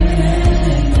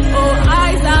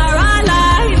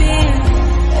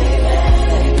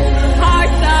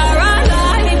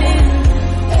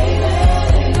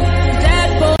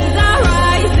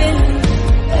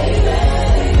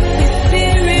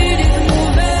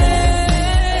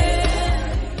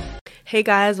Hey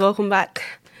guys, welcome back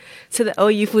to the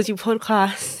OU Fuji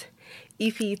podcast,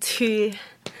 EP2.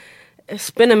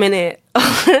 It's been a minute.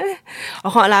 I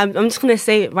can't lie, I'm just going to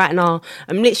say it right now.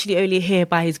 I'm literally only here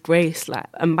by his grace,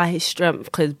 and by his strength,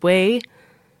 because boy,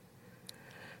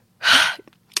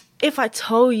 if I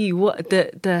tell you what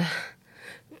the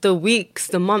weeks,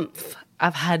 the month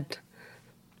I've had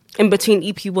in between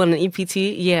EP1 and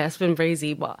EP2, yeah, it's been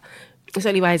crazy, but it's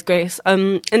only by his grace.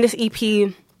 In this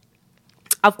EP,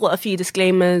 I've got a few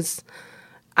disclaimers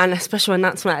and a special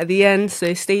announcement at the end,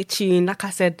 so stay tuned. Like I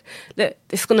said, look,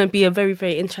 it's going to be a very,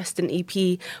 very interesting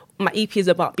EP. My EP is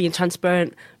about being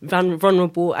transparent,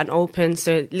 vulnerable and open,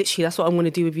 so literally that's what I'm going to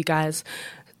do with you guys.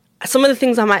 Some of the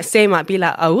things I might say might be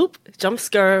like, oh, whoop, jump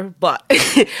scare, but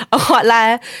I can't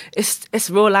lie, it's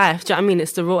real life, do you know what I mean?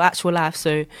 It's the real actual life,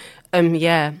 so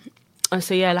yeah.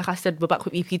 So yeah, like I said, we're back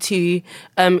with EP2.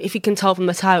 If you can tell from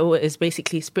the title, it is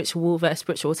basically spiritual warfare,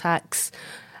 spiritual attacks,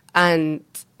 and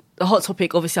the hot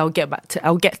topic. Obviously, I'll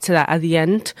get to that at the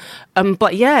end.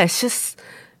 But yeah, it's just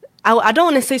I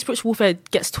don't want to say spiritual warfare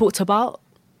gets talked about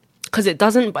because it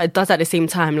doesn't, but it does at the same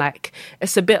time. Like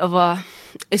it's a bit of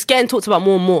it's getting talked about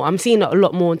more and more. I'm seeing it a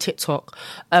lot more on TikTok.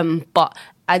 But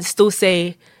I'd still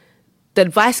say the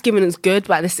advice given is good,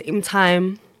 but at the same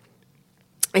time,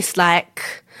 it's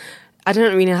like, I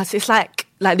don't really know how to, it's like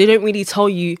they don't really tell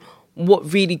you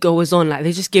what really goes on. Like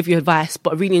they just give you advice,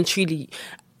 but really and truly,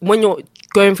 when you're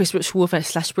going through spiritual warfare /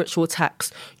 spiritual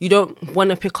attacks, you don't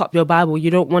want to pick up your Bible, you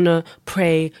don't want to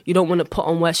pray, you don't want to put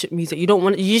on worship music, you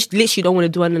just literally don't want to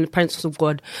do it in the presence of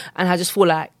God. And I just feel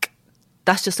like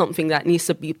that's just something that needs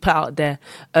to be put out there.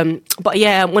 But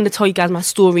yeah, I want to tell you guys my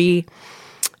story.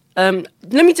 Let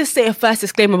me just say a first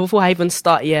disclaimer before I even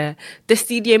start. Yeah, this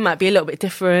studio might be a little bit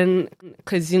different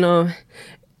because, you know,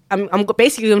 I'm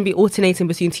basically going to be alternating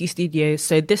between two studios.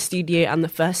 So this studio and the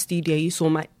first studio you saw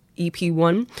my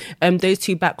EP1. Those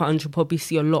two backgrounds you'll probably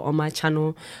see a lot on my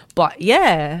channel. But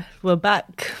yeah, we're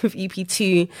back with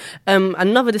EP2.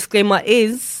 Another disclaimer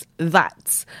is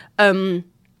that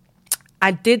I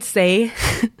did say,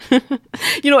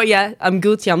 you know what, yeah, I'm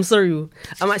guilty, I'm sorry.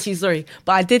 I'm actually sorry.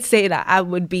 But I did say that I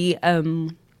would be,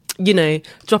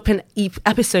 dropping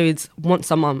episodes once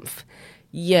a month.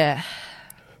 Yeah.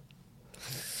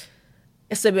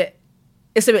 It's a bit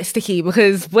sticky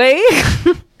because, wait.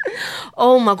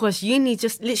 Oh my gosh, uni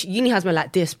has me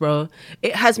like this, bro.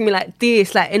 It has me like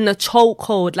this, like in the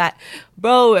chokehold. Like,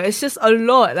 bro, it's just a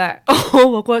lot. Like,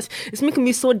 oh my gosh, it's making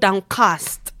me so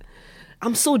downcast.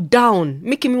 I'm so down,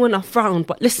 making me want to frown.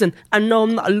 But listen, I know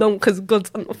I'm not alone because God's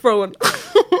on the throne.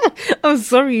 I'm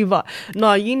sorry, but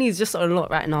no, uni is just a lot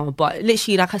right now. But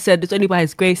literally, like I said, it's only by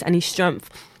his grace and his strength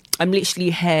I'm literally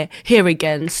here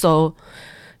again. So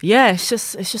yeah, it's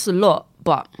just a lot.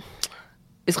 But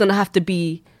it's gonna have to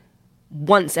be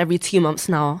once every 2 months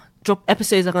now.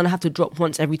 Episodes are gonna have to drop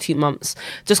once every 2 months,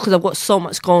 just because I've got so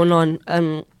much going on.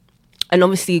 And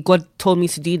obviously, God told me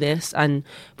to do this, and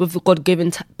with the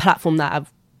God-given platform that I've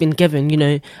been given, you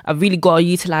know, I've really got to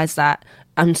utilize that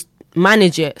and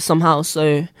manage it somehow.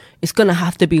 So it's gonna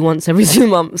have to be once every 2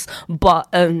 months. But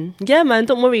yeah, man,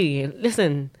 don't worry.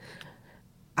 Listen,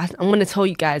 I'm gonna tell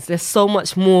you guys, there's so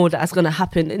much more that's gonna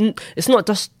happen. And it's not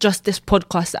just this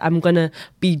podcast that I'm gonna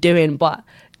be doing. But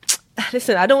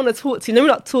listen, I don't want to talk to you. Let me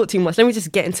not talk too much. Let me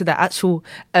just get into the actual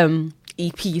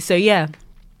EP. So yeah.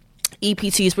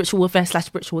 EP2, spiritual warfare /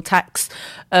 spiritual attacks.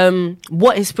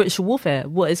 What is spiritual warfare?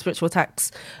 What is spiritual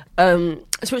attacks?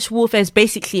 Spiritual warfare is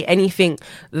basically anything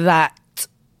that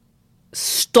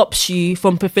stops you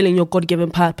from fulfilling your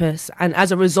God-given purpose, and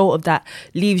as a result of that,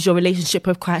 leaves your relationship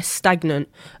with Christ stagnant.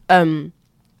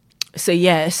 So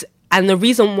yes. And the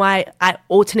reason why I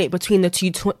alternate between the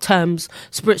two terms,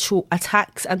 spiritual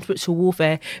attacks and spiritual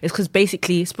warfare, is because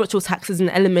basically spiritual attacks is an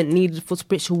element needed for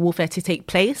spiritual warfare to take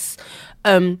place.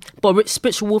 But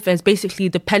spiritual warfare is basically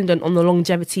dependent on the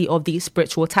longevity of these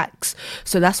spiritual attacks.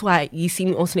 So that's why you see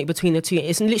me alternate between the two.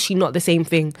 It's literally not the same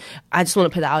thing. I just want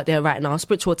to put that out there right now.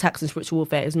 Spiritual attacks and spiritual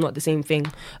warfare is not the same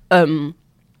thing.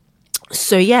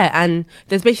 So yeah, and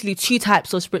there's basically two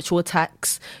types of spiritual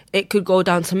attacks. It could go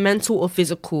down to mental or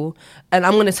physical. And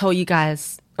I'm going to tell you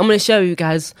guys, I'm going to show you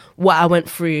guys what I went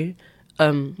through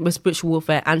with spiritual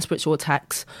warfare and spiritual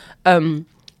attacks.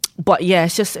 But yeah,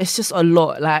 it's just a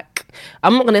lot. Like,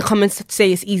 I'm not going to come and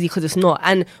say it's easy because it's not.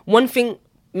 And one thing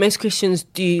most Christians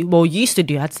used to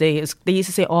do, I'd say, is they used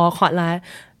to say, oh, I can't lie,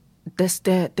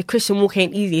 the Christian walk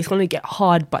ain't easy, it's going to get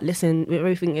hard. But listen, with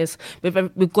everything is,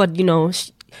 with God, you know,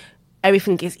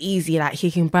 everything is easy. Like,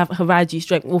 he can provide you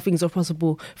strength. All things are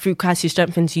possible through Christ who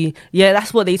strengthens you. Yeah,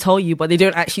 that's what they tell you, but they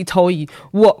don't actually tell you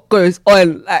what goes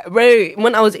on. Like, really,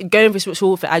 when I was going through spiritual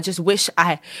warfare, I just wish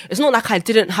it's not like I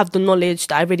didn't have the knowledge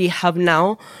that I already have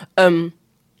now.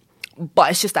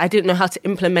 But it's just that I didn't know how to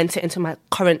implement it into my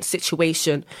current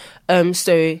situation.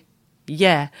 So,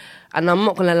 yeah. And I'm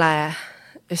not going to lie,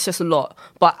 it's just a lot.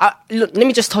 But look, let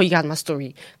me just tell you guys my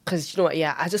story. Because, you know what,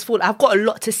 yeah, I just thought I've got a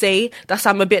lot to say. That's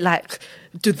why I'm a bit like...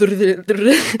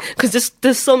 Because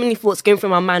there's so many thoughts going through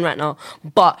my mind right now.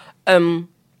 But,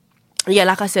 yeah,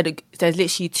 like I said, there's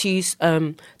literally two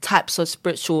types of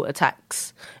spiritual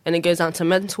attacks. And it goes down to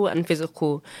mental and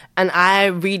physical. And I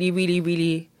really, really,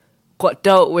 really... got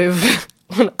dealt with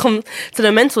when it comes to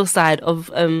the mental side of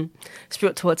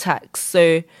spiritual attacks.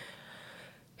 So,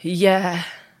 yeah.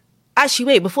 Actually,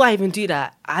 wait, before I even do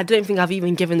that, I don't think I've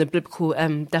even given the biblical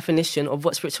definition of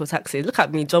what spiritual attacks is. Look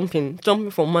at me jumping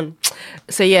from one.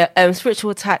 So, yeah,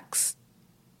 spiritual attacks,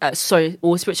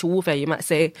 or spiritual warfare, you might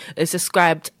say, is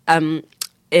described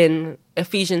in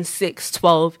Ephesians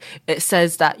 6:12. It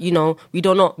says that, you know, we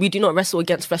do not wrestle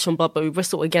against flesh and blood, but we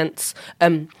wrestle against...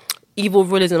 evil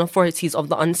rulers and authorities of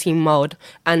the unseen world.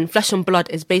 And flesh and blood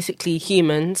is basically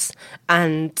humans,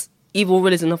 and evil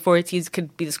rulers and authorities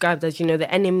could be described as, you know,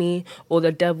 the enemy or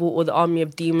the devil or the army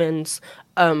of demons.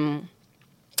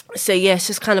 So yeah, it's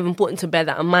just kind of important to bear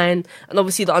that in mind. And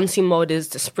obviously the unseen world is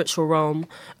the spiritual realm.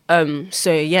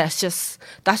 So yeah, that's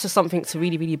just something to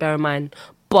really, really bear in mind.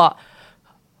 But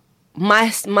my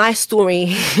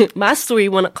story, my story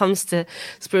when it comes to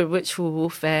spiritual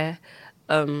warfare,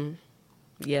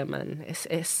 yeah, man,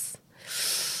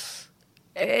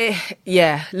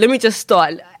 yeah, let me just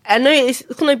start. I know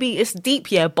it's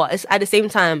deep, yeah, but it's at the same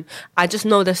time, I just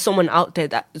know there's someone out there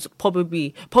that's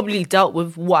probably dealt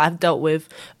with what I've dealt with.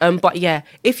 But yeah,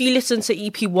 if you listen to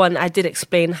EP1, I did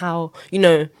explain how, you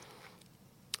know,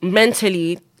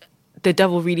 mentally, the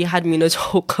devil really had me in a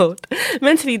chokehold.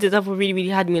 Mentally, the devil really, really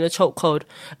had me in a chokehold.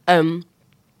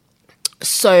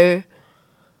 So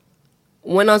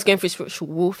when I was going through spiritual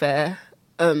warfare,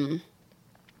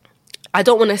 I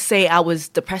don't want to say I was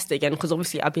depressed again, because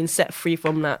obviously I've been set free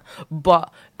from that,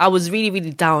 but I was really, really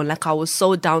down. Like, I was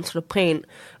so down to the point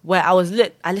where I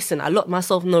locked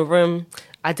myself in the room.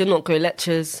 I did not go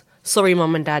lectures. Sorry,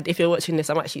 mum and dad. If you're watching this,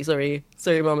 I'm actually sorry.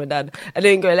 Sorry, mum and dad. I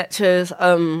didn't go lectures.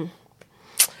 I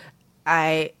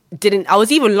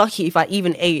was even lucky if I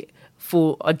even ate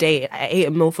for a day. I ate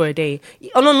a meal for a day.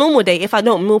 On a normal day, if I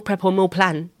don't meal prep or meal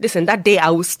plan, listen, that day I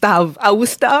will starve.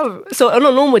 So on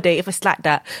a normal day, if it's like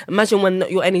that, imagine when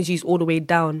your energy is all the way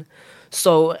down.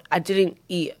 So I didn't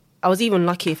eat. I was even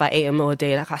lucky if I ate a meal a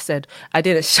day. Like I said, I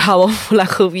didn't shower for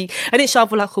like a week.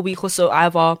 Or so.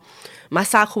 Either my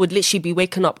cycle would literally be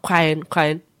waking up, crying,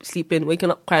 sleeping,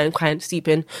 waking up, crying,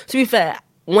 sleeping. To be fair,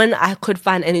 when I could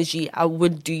find energy, I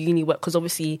would do uni work, because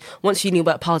obviously once uni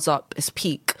work piles up, it's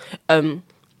peak.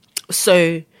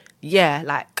 So yeah,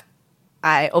 like,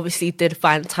 I obviously did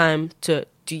find time to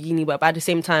do uni work, but at the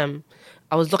same time,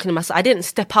 I was looking at myself. I didn't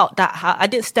step out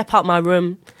my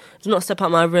room. Did not step out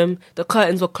my room. The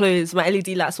curtains were closed. My LED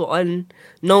lights were on.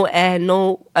 No air,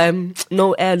 no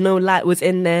light was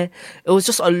in there. It was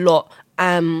just a lot.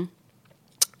 And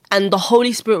the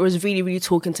Holy Spirit was really, really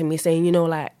talking to me, saying, you know,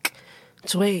 like,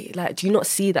 Joy, like, do you not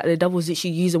see that the devil's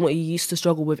literally using what you used to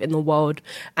struggle with in the world,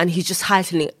 and he's just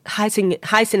heightening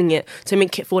it to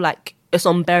make it feel like it's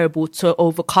unbearable to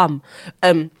overcome.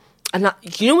 And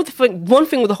that, you know what, one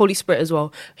thing with the Holy Spirit as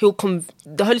well,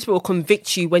 the Holy Spirit will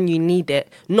convict you when you need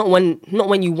it, not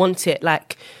when you want it.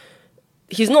 Like,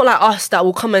 he's not like us that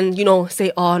will come and, you know,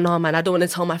 say, oh, no, man, I don't want to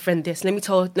tell my friend this. Let me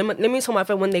tell my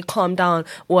friend when they calm down,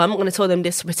 or I'm not going to tell them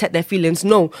this to protect their feelings.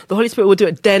 No, the Holy Spirit will do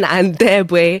it then and there,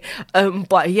 boy.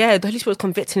 But yeah, the Holy Spirit was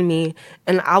convicting me,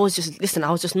 and I was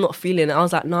just not feeling it. I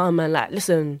was like, nah, man, like,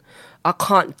 listen, I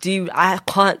can't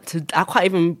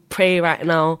even pray right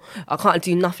now. I can't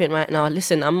do nothing right now.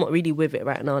 Listen, I'm not really with it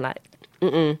right now. Like,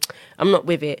 I'm not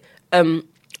with it.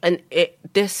 And it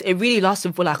really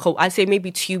lasted for like, I'd say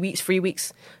maybe 2 weeks, 3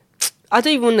 weeks. I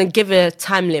don't even want to give a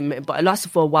time limit, but it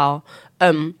lasted for a while.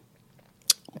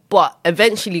 But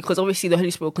eventually, because obviously the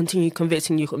Holy Spirit will continue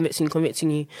convicting you.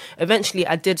 Eventually,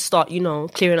 I did start, you know,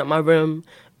 clearing up my room,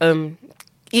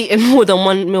 eating more than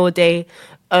one meal a day,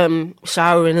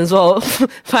 showering as well.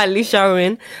 Finally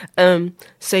showering.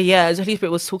 So yeah, as the Holy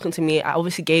Spirit was talking to me, I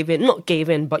obviously not gave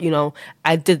in, but, you know,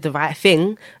 I did the right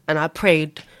thing, and I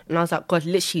prayed. And I was like, God,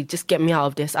 literally, just get me out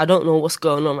of this. I don't know what's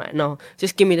going on right now.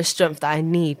 Just give me the strength that I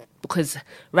need, because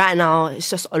right now it's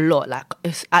just a lot. Like,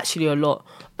 it's actually a lot.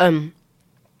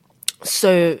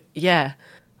 So yeah,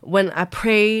 when I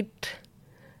prayed,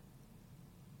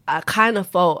 I kind of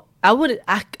felt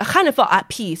I kind of felt at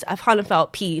peace. I kind of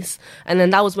felt peace, and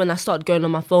then that was when I started going on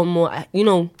my phone more. You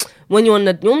know, when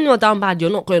you're down bad,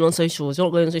 you're not going on socials. You're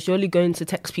not going on social. You're only going to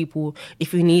text people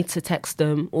if you need to text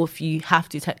them, or if you have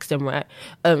to text them, right?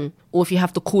 Or if you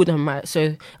have to call them, right?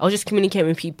 So I was just communicating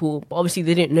with people, but obviously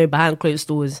they didn't know behind closed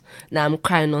doors. Now I'm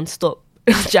crying non-stop.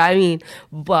 Do you know what I mean?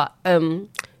 But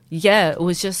yeah, it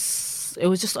was just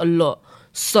a lot.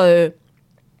 So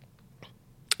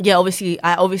yeah,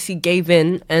 I obviously gave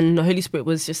in, and the Holy Spirit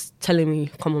was just telling me,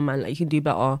 come on, man, like, you can do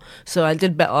better. So I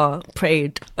did better,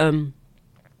 prayed. And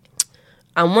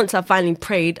once I finally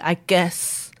prayed, I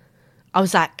guess I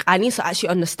was like, I need to actually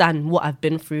understand what I've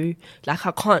been through. Like,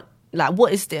 I can't, like,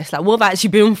 what is this? Like, what have I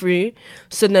actually been through?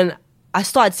 So then I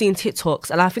started seeing TikToks,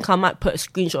 and I think I might put a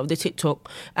screenshot of the TikTok.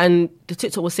 And the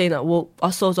TikTok was saying that, well,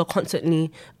 our souls are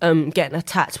constantly getting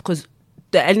attacked because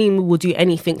the enemy will do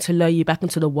anything to lure you back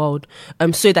into the world,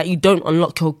 so that you don't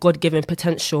unlock your God-given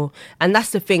potential. And that's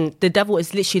the thing. The devil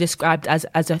is literally described as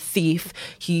a thief.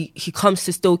 He comes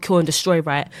to steal, kill, and destroy,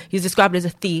 right? He's described as a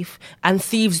thief, and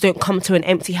thieves don't come to an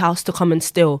empty house to come and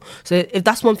steal. So if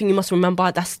that's one thing you must remember,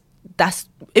 that's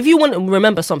if you want to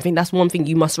remember something, that's one thing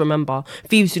you must remember.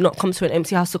 Thieves do not come to an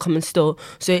empty house to come and steal.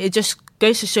 So it just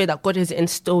goes to show that God has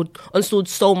installed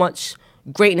so much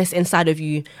greatness inside of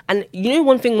you. And you know,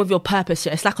 one thing with your purpose,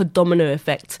 yeah, it's like a domino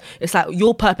effect. It's like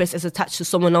your purpose is attached to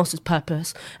someone else's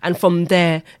purpose, and from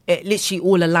there it literally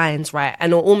all aligns, right?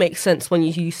 And it all makes sense when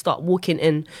you start walking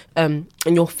in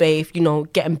your faith, you know,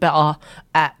 getting better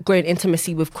at growing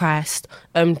intimacy with Christ.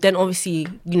 Then obviously,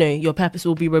 you know, your purpose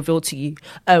will be revealed to you.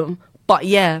 But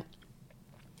yeah,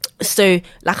 so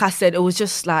like I said, it was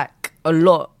just like a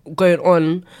lot going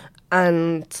on,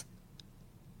 and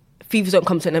thieves don't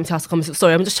come to an empty house to come and steal.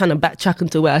 Sorry, I'm just trying to backtrack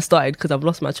into where I started because I've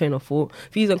lost my train of thought.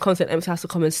 Thieves don't come to an empty house to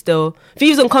come and steal.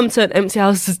 Thieves don't come to an empty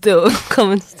house to steal.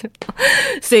 Come and steal.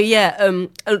 So yeah,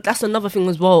 that's another thing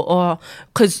as well. Or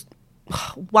because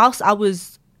whilst I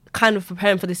was kind of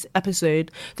preparing for this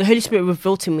episode, the Holy Spirit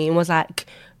revealed to me and was like,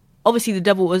 obviously the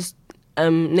devil was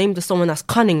named as someone that's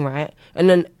cunning, right? And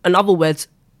then in other words,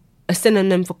 a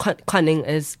synonym for cunning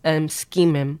is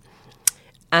scheming.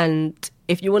 And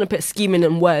if you want to put scheming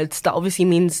in words, that obviously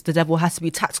means the devil has to be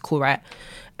tactical, right?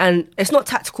 And it's not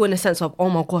tactical in the sense of, oh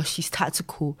my gosh, he's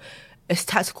tactical. It's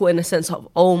tactical in the sense of,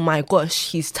 oh my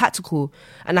gosh, he's tactical.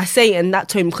 And I say it in that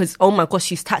tone because, oh my gosh,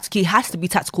 he's tactical. He has to be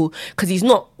tactical because he's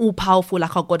not all powerful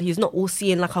like our God. He's not all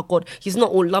seeing like our God. He's not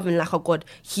all loving like our God.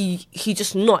 He's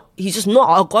just not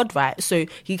our God, right? So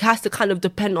he has to kind of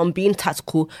depend on being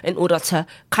tactical in order to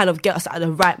kind of get us at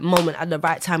the right moment, at the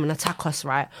right time, and attack us,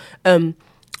 right?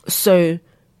 So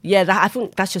yeah, I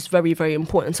think that's just very, very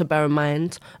important to bear in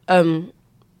mind.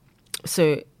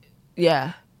 So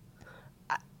yeah,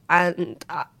 and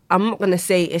I'm not gonna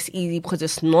say it's easy because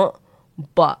it's not,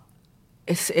 but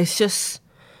it's just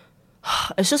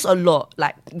a lot.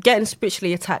 Like, getting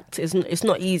spiritually attacked it's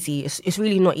not easy. It's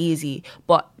really not easy.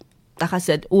 But like I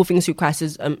said, all things through Christ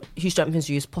is who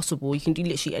strengthens you is possible. You can do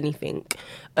literally anything.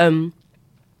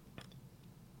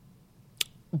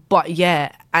 But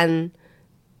yeah, and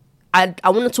I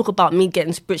want to talk about me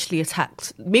getting spiritually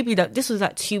attacked. Maybe this was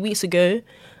like 2 weeks ago,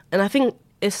 and I think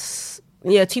it's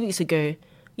 2 weeks ago.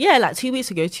 Yeah, like 2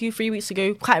 weeks ago, 3 weeks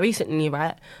ago, quite recently,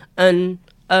 right? And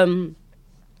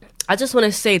I just want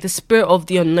to say the spirit of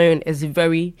the unknown is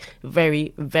very,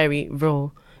 very, very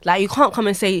real. Like, you can't come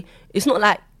and say, it's not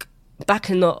like back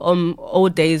in the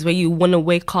old days where you want to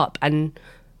wake up and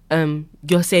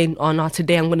you're saying, oh no,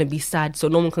 today I'm going to be sad so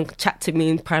no one can chat to me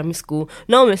in primary school.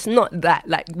 No, it's not that.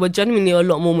 Like, we're genuinely a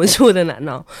lot more mature than that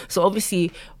now. So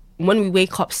obviously, when we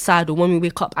wake up sad, or when we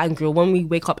wake up angry, or when we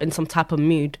wake up in some type of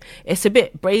mood, it's a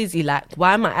bit brazy. Like,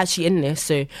 why am I actually in this?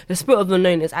 So the spirit of the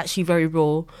unknown is actually very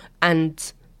real,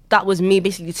 and that was me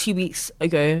basically 2 weeks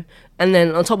ago. And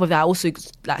then on top of that, I also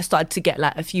like started to get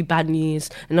like a few bad news,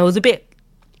 and there was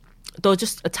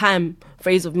just a time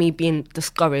phase of me being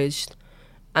discouraged.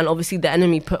 And obviously the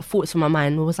enemy put thoughts in my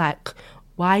mind. It was like,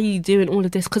 why are you doing all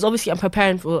of this? Because obviously I'm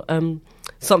preparing for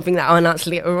something that I'll announce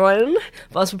later on.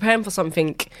 But I was preparing for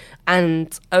something.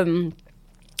 And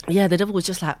yeah, the devil was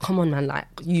just like, come on, man. Like,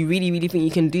 you really, really think you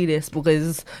can do this?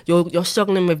 Because you're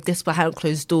struggling with this behind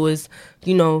closed doors.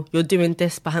 You know, you're doing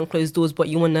this behind closed doors, but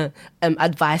you want to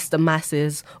advise the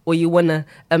masses. Or you want to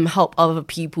help other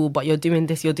people, but you're doing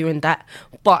this, you're doing that.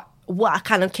 But what I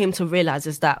kind of came to realize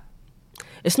is that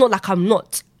it's not like I'm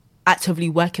not actively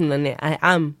working on it. I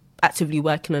am actively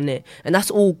working on it. And that's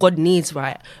all God needs,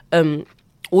 right?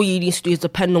 All you need to do is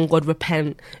depend on God,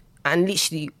 repent, and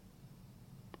literally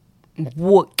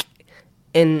walk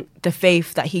in the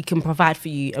faith that he can provide for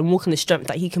you, and walk in the strength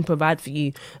that he can provide for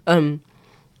you.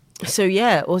 So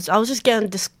yeah, I was just getting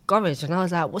discouraged, and I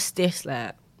was like, "What's this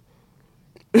like?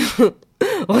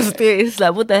 What's this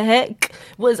like? What the heck?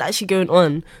 What is actually going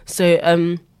on?"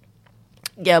 So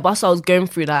yeah, whilst I was going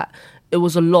through that, it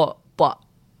was a lot, but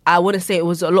I want to say it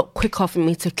was a lot quicker for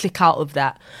me to click out of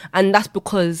that, and that's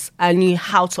because I knew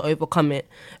how to overcome it.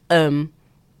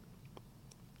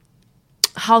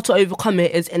 How to overcome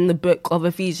it is in the book of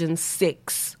Ephesians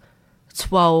 6:13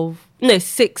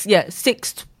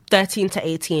 to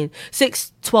 18.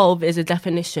 6:12 is a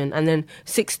definition, and then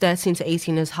 6:13 to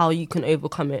 18 is how you can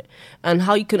overcome it. And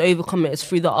how you can overcome it is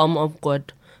through the armor of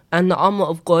God. And the armor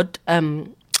of God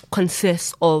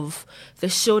consists of the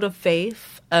shield of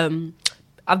faith.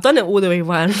 I've done it all the way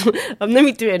around. Let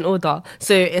me do it in order.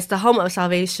 So it's the helmet of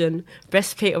salvation,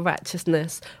 breastplate of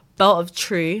righteousness, belt of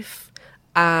truth,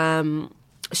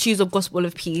 shoes of gospel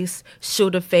of peace,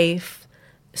 shield of faith,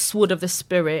 sword of the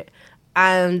spirit,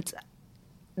 and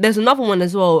there's another one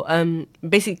as well.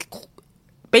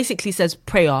 Basically says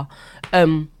prayer.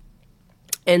 In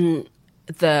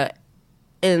the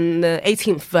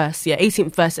 18th verse,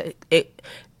 18th verse, it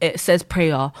says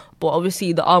prayer, but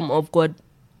obviously the armor of God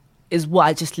is what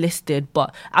I just listed.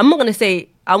 But I'm not gonna say.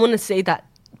 I want to say that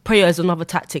prayer is another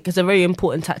tactic. It's a very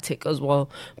important tactic as well.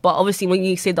 But obviously, when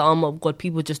you say the armor of God,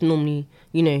 people just normally,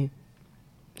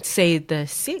 say the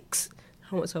 6.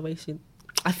 How much salvation?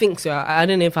 I think so. I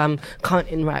don't know if I'm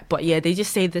counting right, but yeah, they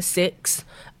just say the 6.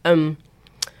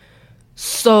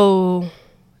 So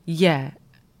yeah,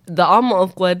 the armor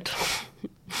of God.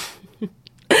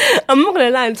 I'm not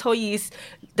gonna lie and tell you,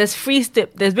 there's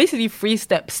basically 3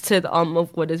 steps to the armor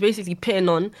of God. There's basically putting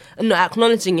on and not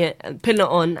acknowledging it and putting it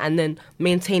on and then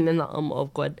maintaining the armor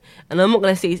of God. And I'm not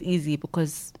gonna say it's easy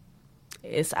because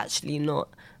it's actually not.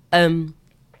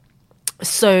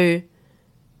 So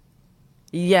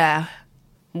yeah,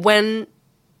 when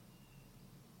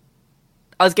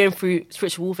I was going through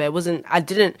spiritual warfare, it's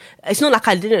not like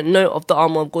I didn't know of the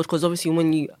armor of God, because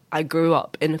obviously I grew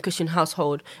up in a Christian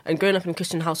household, and growing up in a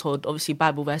Christian household, obviously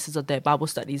Bible verses are there, Bible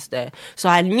studies there. So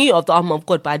I knew of the armor of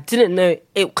God, but I didn't know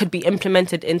it could be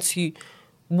implemented into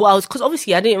because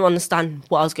obviously I didn't even understand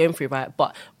what I was going through, right?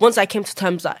 But once I came to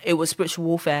terms that it was spiritual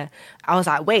warfare, I was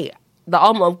like, wait, the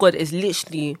armor of God is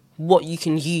literally what you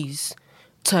can use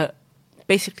to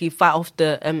basically fight off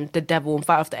the devil and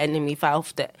fight off the enemy, fight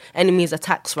off the enemy's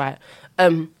attacks, right?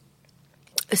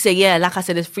 So yeah, like I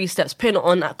said, there's 3 steps: putting it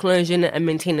on, acknowledging it, and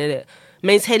maintaining it.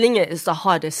 Maintaining it is the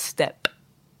hardest step.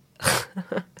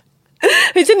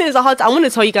 Maintaining it is the hardest. I want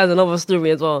to tell you guys another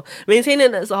story as well.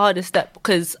 Maintaining it is the hardest step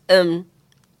because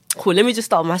cool. Let me just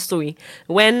start with my story.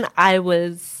 When I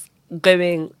was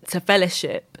going to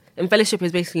fellowship, and fellowship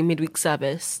is basically midweek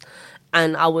service,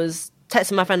 and I was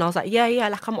texting my friend, I was like, yeah,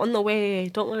 like I'm on the way,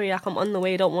 don't worry, like I'm on the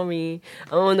way, don't worry,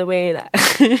 I'm on the way, like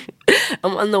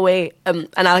I'm on the way, and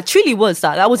I truly was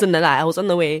that wasn't a lie. I was on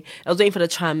the way, I was waiting for the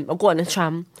tram, I got on the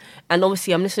tram, and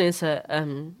obviously I'm listening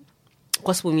to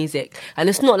gospel music, and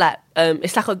it's not like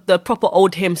it's like the proper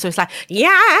old hymn, so it's like,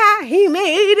 yeah, he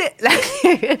made it, like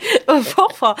it was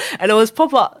proper, and it was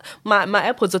proper. My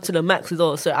AirPods are to the max as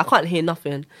well, so I can't hear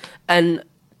nothing, and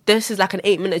this is like an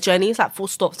 8-minute journey. It's like 4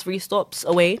 stops, 3 stops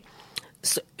away.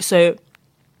 So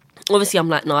obviously I'm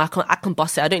like, no, I can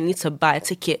bust it. I don't need to buy a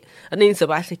ticket.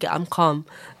 I'm calm.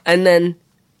 And then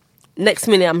next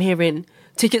minute I'm hearing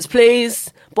tickets,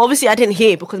 please. But obviously I didn't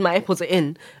hear because my AirPods are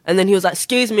in. And then he was like,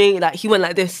 excuse me. Like he went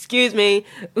like this, excuse me,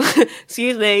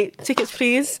 excuse me, tickets,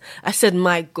 please. I said,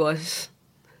 my gosh,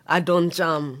 I don't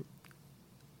jam.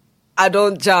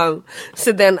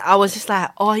 So then I was just like,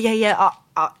 oh yeah.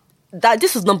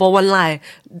 This is number 1 lie.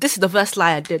 This is the first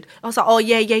lie I did. I was like, oh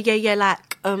yeah,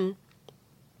 like,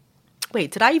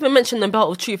 wait, did I even mention the belt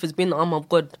of truth as being the armor of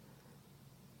God?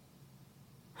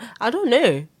 I don't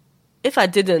know. If I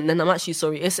didn't, then I'm actually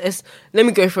sorry. It's let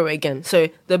me go through it again. So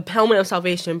the helmet of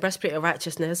salvation, breastplate of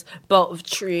righteousness, belt of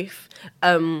truth,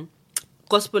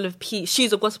 gospel of peace,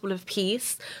 shoes of gospel of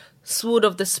peace, sword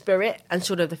of the spirit, and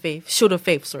shield of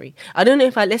faith, sorry. I don't know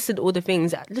if I listed all the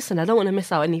things. Listen, I don't want to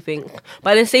miss out anything.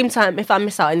 But at the same time, if I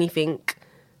miss out anything,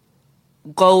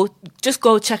 go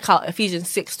check out Ephesians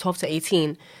 6:12 to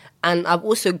 18. And I've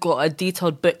also got a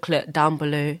detailed booklet down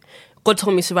below. God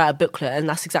told me to write a booklet, and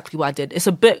that's exactly what I did. It's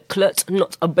a booklet,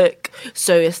 not a book.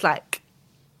 So it's like,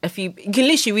 you can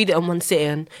literally read it in one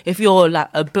sitting. If you're like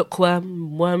a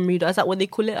worm reader, is that what they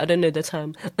call it? I don't know the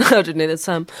term.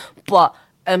 But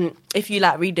if you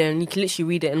like reading, you can literally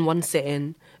read it in one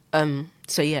sitting.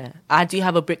 So yeah, I do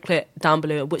have a booklet down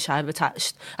below which I have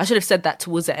attached. I should have said that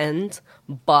towards the end,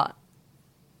 but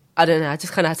I don't know. I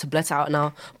just kind of had to blurt it out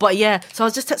now. But yeah, so I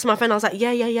was just texting my friend. I was like,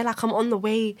 yeah, like I'm on the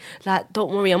way. Like,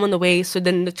 don't worry, I'm on the way. So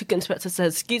then the ticket inspector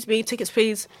says, excuse me, tickets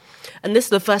please. And this is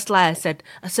the first lie I said.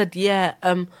 I said, yeah,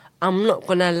 I'm not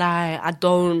gonna lie.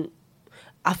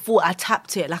 I thought I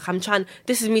tapped it. Like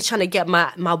this is me trying to get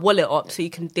my wallet up so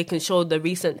they can show the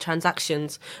recent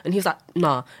transactions. And he's like,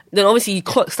 nah. Then obviously he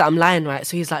clocks that I'm lying, right?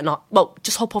 So he's like, nah, well,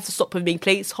 just hop off the stop with me,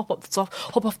 please. Hop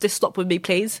off this stop with me,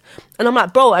 please. And I'm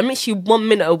like, bro, I'm literally 1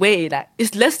 minute away. Like,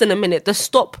 it's less than a minute.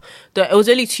 It was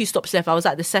only 2 stops left. I was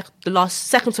at the second to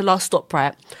last stop,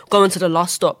 right? Going to the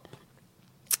last stop.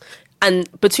 And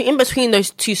in between those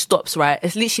 2 stops, right,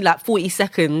 it's literally like 40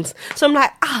 seconds. So I'm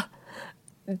like,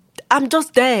 I'm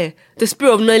just there. The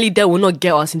spirit of nearly there will not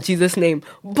get us in Jesus' name.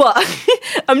 But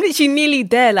I'm literally nearly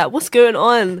there. Like, what's going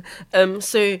on?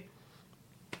 So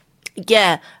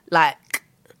yeah, like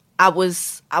I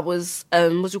was what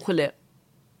do you call it?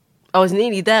 I was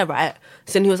nearly there, right?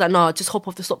 So then he was like, no, just hop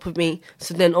off the stop with me.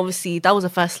 So then obviously that was the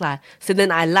first lie. So then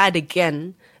I lied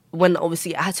again when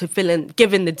obviously I had to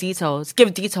give details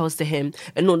to him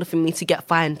in order for me to get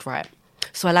fined, right?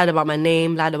 So I lied about my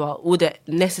name, lied about all the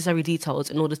necessary details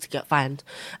in order to get fined.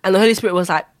 And the Holy Spirit was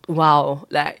like, wow,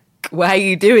 like, why are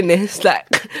you doing this?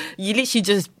 Like, you literally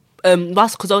just,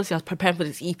 because obviously I was preparing for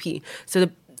this EP. So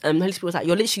the Holy Spirit was like,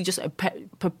 you're literally just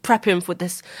prepping for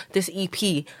this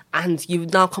EP and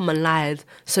you've now come and lied.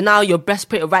 So now your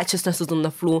breastplate of righteousness is on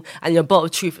the floor and your belt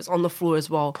of truth is on the floor as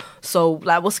well. So,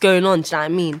 like, what's going on? Do you know what I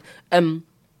mean?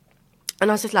 And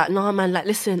I was just like, no, man, like,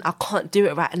 listen, I can't do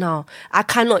it right now. I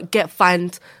cannot get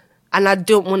fined and I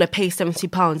don't want to pay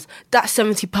 £70. That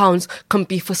 £70 can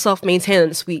be for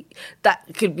self-maintenance week. That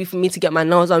could be for me to get my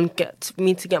nails done, for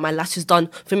me to get my lashes done,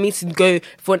 for me to go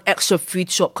for an extra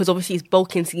food shop, because obviously it's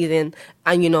bulking season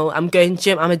and, you know, I'm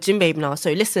a gym babe now.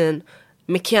 So listen,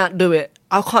 me can't do it.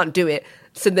 I can't do it.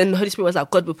 So then the Holy Spirit was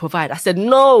like, God will provide. I said,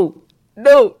 no.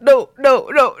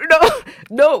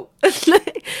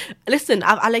 Listen,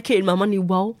 I've allocated my money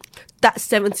well. That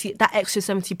extra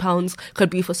 £70 could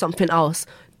be for something else.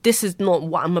 This is not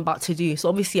what I'm about to do. So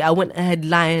obviously I went ahead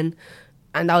lying,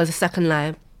 and that was the second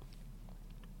lie.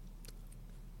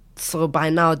 So by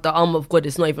now the arm of God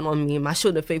is not even on me. My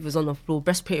shield of faith is on the floor.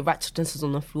 Breastplate of righteousness is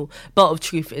on the floor. Belt of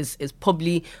truth is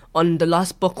probably on the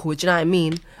last buckle. Do you know what I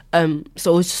mean?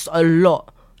 So it was just a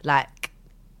lot. Like,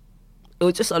 it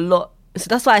was just a lot. So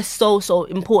that's why it's so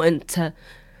important to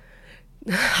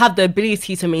have the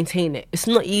ability to maintain it. It's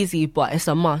not easy, but it's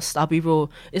a must. I'll be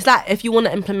real. It's like if you want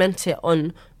to implement it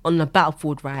on the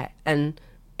battlefield, right? And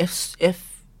if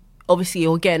obviously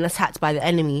you're getting attacked by the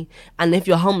enemy, and if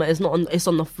your helmet is it's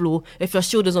on the floor, if your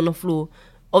shield is on the floor,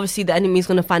 obviously the enemy is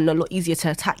going to find it a lot easier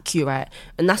to attack you, right?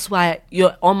 And that's why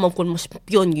your armor of God must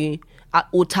be on you at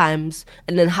all times,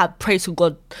 and then pray to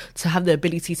God to have the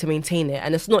ability to maintain it.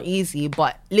 And it's not easy,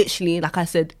 but literally, like I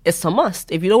said, it's a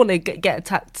must. If you don't want to get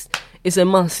attacked, it's a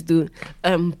must, dude.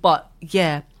 But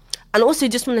yeah, and also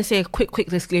just want to say a quick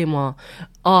disclaimer.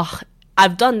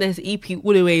 I've done this EP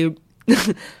all the way.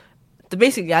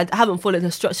 Basically, I haven't followed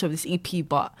the structure of this EP,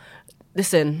 but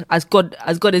listen, as God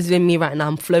is in me right now,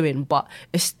 I'm flowing. But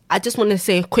I just want to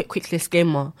say a quick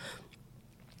disclaimer.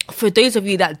 For those of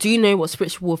you that do know what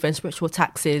spiritual warfare and spiritual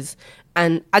attacks is,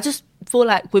 and I just feel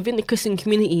like within the Christian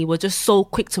community, we're just so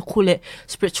quick to call it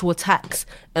spiritual attacks,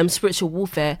 spiritual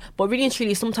warfare. But really and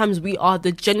truly, sometimes we are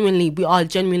genuinely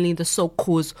the sole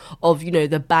cause of, you know,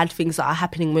 the bad things that are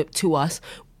happening to us.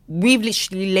 We've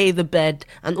literally laid the bed,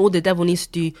 and all the devil needs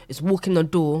to do is walk in the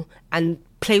door and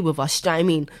play with us. Do you know what I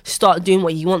mean? Start doing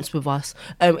what he wants with us.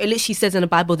 It literally says in the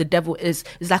Bible, the devil is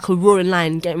like a roaring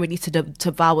lion getting ready to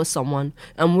devour someone,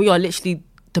 and we are literally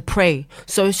the prey.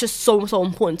 So it's just so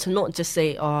important to not just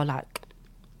say, oh, like,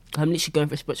 I'm literally going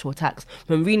for spiritual attacks,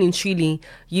 when really and truly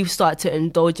you've started to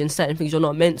indulge in certain things you're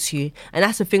not meant to. And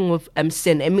that's the thing with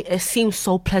sin. It seems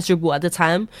so pleasurable at the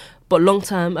time, but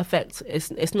long-term effect,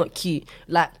 it's not cute.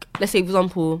 Like, let's say, for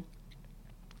example,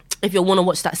 if you want to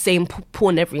watch that same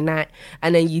porn every night,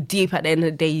 and then you deep at the end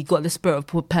of the day, you got the spirit of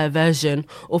perversion.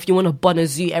 Or if you want to bun a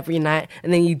zoo every night,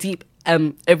 and then you deep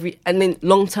and then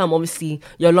long term, obviously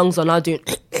your lungs are now doing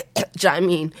do you know what I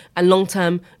mean? And long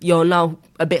term, you're now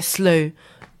a bit slower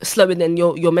than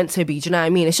you're meant to be. Do you know what I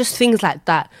mean? It's just things like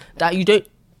that you don't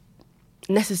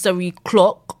necessarily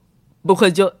clock,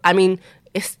 because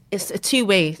it's a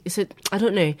two-way. I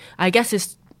don't know. I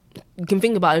guess you can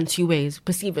think about it in 2 ways,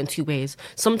 perceive it in 2 ways.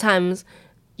 Sometimes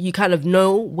you kind of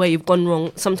know where you've gone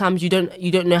wrong. Sometimes you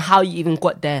don't know how you even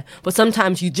got there. But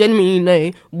sometimes you genuinely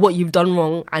know what you've done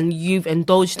wrong, and you've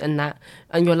indulged in that,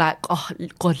 and you're like, oh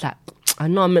God, like, I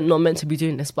know I'm not meant to be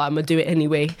doing this, but I'm gonna do it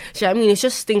anyway. Do you know what I mean? It's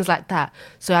just things like that.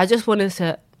 So I just wanted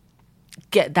to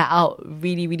get that out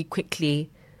really, really quickly.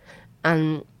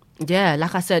 And yeah,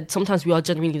 like I said, sometimes we are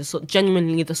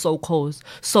genuinely the soul cause.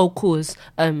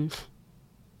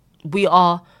 We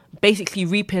are basically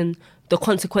reaping the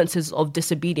consequences of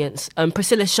disobedience.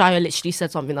 Priscilla Shire literally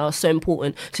said something that was so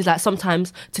important. She's like,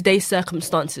 sometimes today's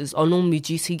circumstances are normally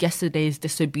due to yesterday's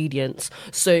disobedience.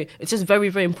 So it's just very,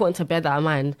 very important to bear that in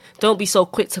mind. Don't be so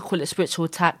quick to call it spiritual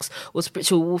attacks or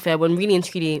spiritual warfare when really and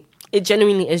truly it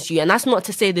genuinely is you. And that's not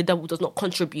to say the devil does not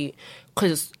contribute,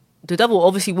 because the devil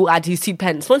obviously will add his 2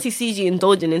 pence. Once he sees you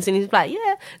indulging in sin, he's like,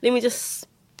 yeah, let me just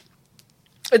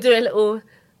do a little.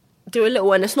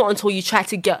 And it's not until you try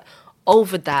to get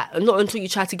over that, and not until you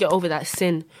try to get over that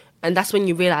sin, and that's when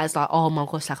you realize, like, oh my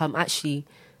gosh, like I'm actually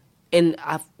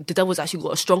the devil's actually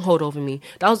got a stronghold over me.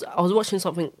 I was watching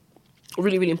something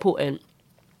really, really important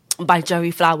by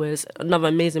Jerry Flowers, another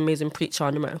amazing preacher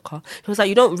in America. He was like,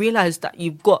 you don't realize that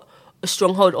you've got a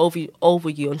stronghold over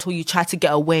you until you try to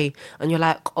get away, and you're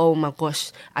like, oh my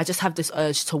gosh, I just have this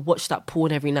urge to watch that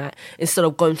porn every night instead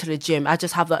of going to the gym. I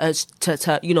just have the urge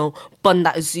to bun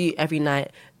that zoo every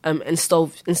night.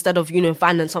 Instead of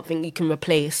finding something you can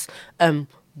replace,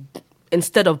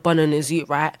 instead of bunning a zoo,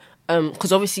 right?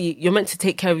 Because obviously you're meant to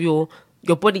take care of your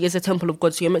body is a temple of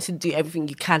God, so you're meant to do everything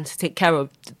you can to take care of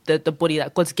the body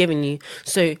that God's given you.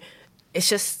 So it's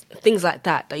just things like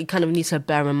that you kind of need to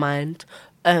bear in mind.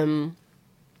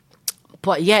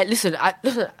 But yeah, listen,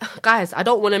 guys, I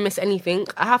don't want to miss anything.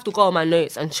 I have to go on my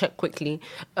notes and check quickly.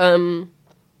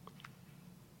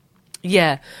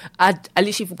 Yeah, I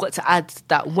literally forgot to add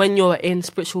that when you're in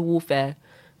spiritual warfare,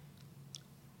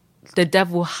 the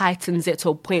devil heightens it to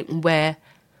a point where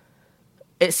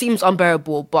it seems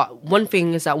unbearable. But one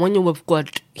thing is that when you're with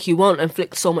God, he won't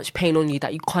inflict so much pain on you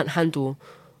that you can't handle.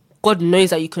 God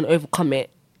knows that you can overcome it.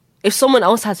 If someone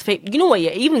else has faith, you know what, yeah,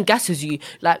 it even gasses you.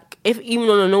 Like, if even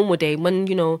on a normal day, when,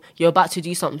 you're about to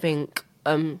do something,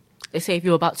 let's say if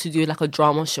you're about to do like a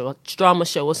drama show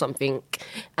or something,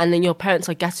 and then your parents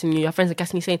are gassing you, your friends are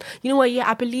gassing you, saying, you know what, yeah,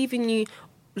 I believe in you.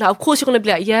 Like, of course you're going to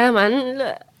be like, yeah, man,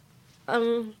 look,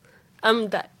 I'm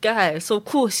that guy. So of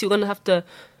course you're going to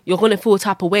feel a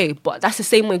type of way. But that's the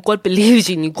same way God believes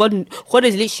in you. God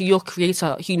is literally your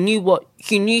creator. He knew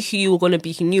who you were going to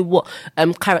be. He knew what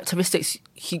characteristics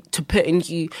to put in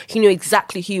you. He knew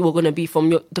exactly who you were going to be from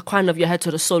the crown of your head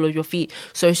to the sole of your feet.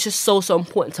 So it's just so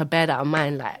important to bear that in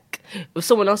mind. Like, if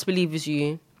someone else believes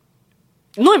you,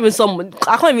 not even someone,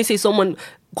 I can't even say someone,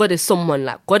 God is someone.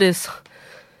 Like, God is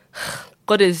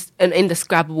an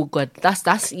indescribable God. I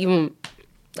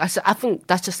think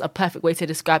that's just a perfect way to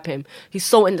describe him. He's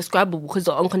so indescribable because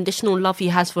the unconditional love he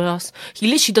has for us. He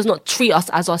literally does not treat us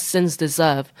as our sins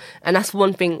deserve. And that's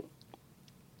one thing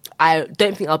I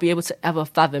don't think I'll be able to ever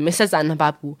fathom. It says that in the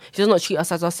Bible. He does not treat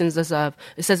us as our sins deserve.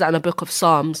 It says that in the book of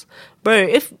Psalms. Bro,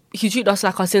 if he treated us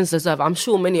like our sins deserve, I'm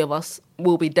sure many of us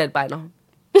will be dead by now.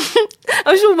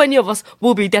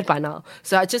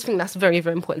 So I just think that's very,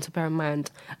 very important to bear in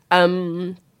mind.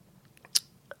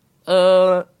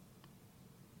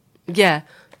 Yeah,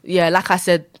 like I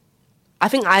said, I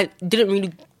think I didn't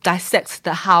really dissect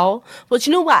the how. But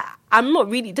you know what? I'm not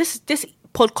really... This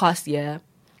podcast, yeah,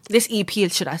 this EP,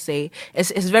 should I say,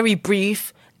 is very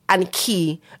brief and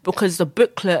key because the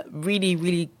booklet really,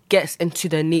 really gets into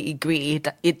the nitty-gritty.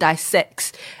 It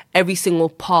dissects every single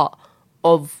part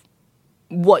of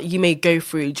what you may go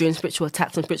through during spiritual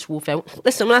attacks and spiritual warfare.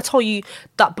 Listen, when I told you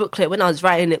that booklet, when I was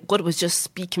writing it, God was just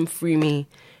speaking through me.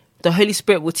 The Holy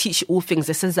Spirit will teach you all things.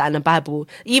 It says that in the Bible.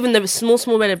 Even the small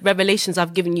revelations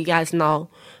I've given you guys now,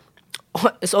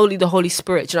 it's only the Holy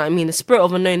Spirit. Do you know what I mean? The spirit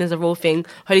of unknown is a real thing.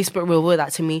 Holy Spirit will reveal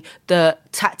that to me. The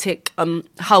tactic,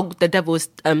 how the devil is,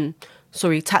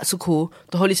 tactical,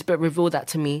 the Holy Spirit revealed that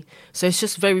to me. So it's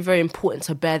just very, very important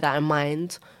to bear that in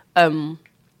mind.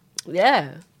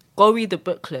 Yeah, go read the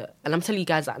booklet. And I'm telling you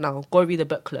guys that now. Go read the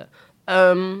booklet.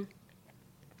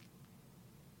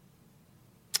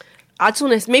 I just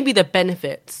want to, maybe the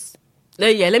benefits.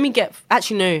 Let me go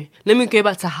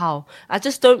back to how. I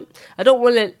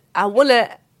want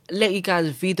to let you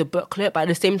guys read the booklet, but at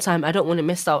the same time, I don't want to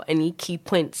miss out any key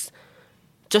points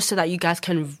just so that you guys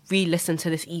can re-listen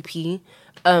to this EP.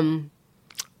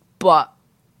 But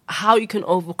how you can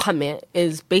overcome it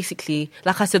is basically,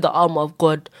 like I said, the armor of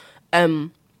God.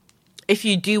 If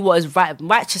you do what is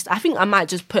righteous, I think I might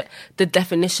just put the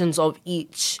definitions of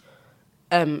each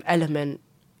element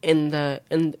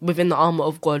within the armor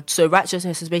of God. So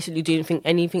righteousness is basically doing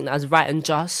anything that is right and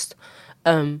just.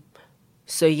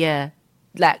 So yeah,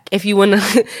 like if you wanna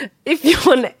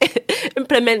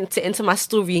implement it into my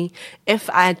story, if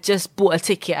I just bought a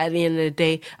ticket at the end of the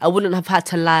day, I wouldn't have had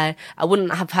to lie. I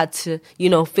wouldn't have had to,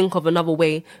 think of another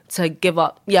way to give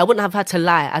up. Yeah, I wouldn't have had to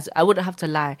lie. I wouldn't have to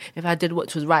lie if I did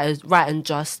what was right and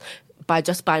just by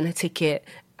just buying a ticket,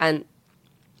 and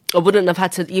I wouldn't have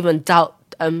had to even doubt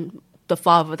the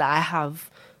Father that I have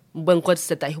when God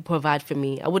said that He'll provide for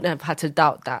me. I wouldn't have had to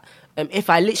doubt that if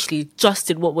I literally just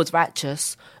did what was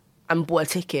righteous and bought a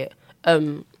ticket.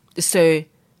 So,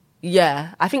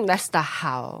 yeah, I think that's the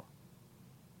how.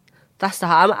 That's the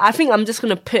how. I think I'm just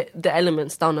going to put the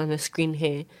elements down on the screen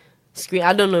here.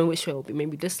 I don't know which way it will be.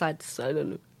 Maybe this side, I don't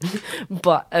know.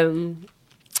 But,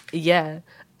 yeah.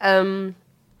 The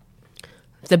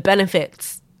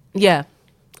benefits. Yeah.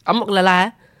 I'm not going to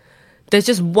lie. There's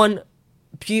just one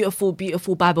beautiful,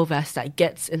 beautiful Bible verse that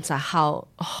gets into how...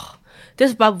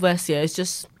 this Bible verse here is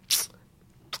just...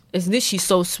 It's literally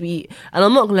so sweet. And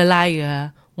I'm not going to lie,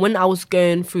 yeah, when I was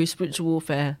going through spiritual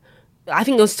warfare, I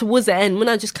think it was towards the end when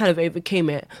I just kind of overcame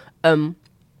it. And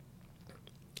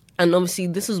obviously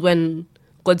this is when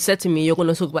God said to me, you're going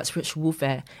to talk about spiritual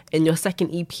warfare in your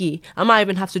second EP. I might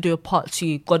even have to do a part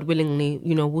 2, God willingly.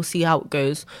 We'll see how it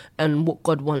goes and what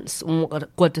God wants and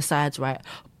what God decides, right?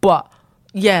 But,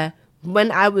 yeah,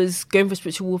 when I was going for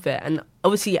spiritual warfare, and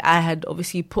obviously I had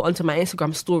put onto my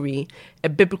Instagram story a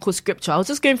biblical scripture. I was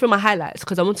just going through my highlights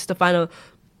because I wanted to find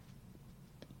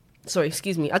I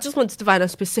just wanted to find a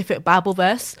specific Bible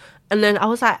verse. And then I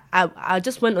was like, I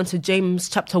just went onto James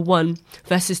chapter 1,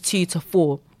 verses 2 to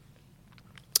 4.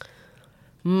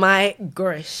 My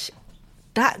gosh,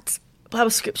 that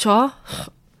Bible scripture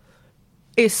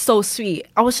is so sweet.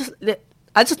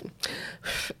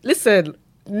 Listen,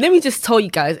 let me just tell you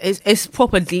guys, it's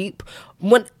proper deep.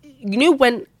 When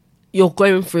you're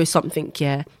going through something,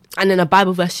 yeah, and then a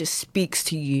Bible verse just speaks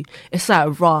to you, it's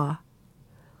like, rah,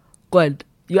 God,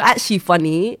 you're actually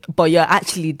funny, but you're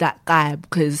actually that guy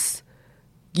because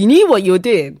you knew what you were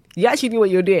doing. You actually knew what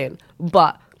you were doing.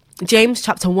 But James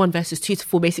chapter 1 verses 2 to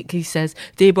 4 basically says,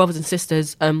 dear brothers and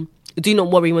sisters, do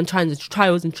not worry when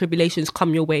trials and tribulations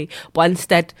come your way, but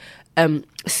instead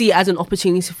see it as an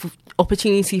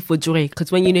opportunity for joy,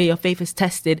 because when your faith is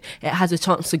tested, it has a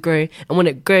chance to grow, and when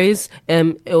it grows,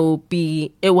 it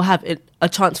will have a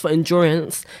chance for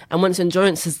endurance, and once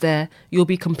endurance is there, you'll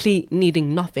be complete,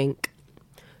 needing nothing.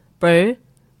 Bro,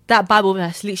 that Bible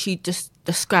verse literally just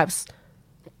describes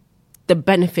the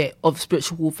benefit of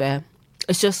spiritual warfare.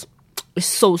 It's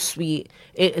so sweet.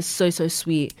 It is so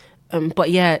sweet. But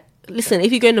yeah, listen,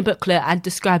 if you go in the booklet, I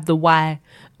describe the why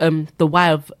we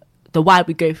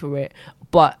go through it.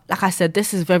 But like I said,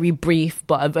 this is very brief,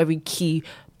 but a very key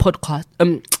podcast,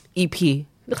 EP.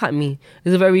 Look at me.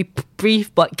 There's a very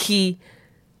brief but key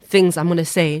things I'm going to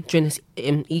say during this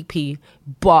EP.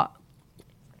 But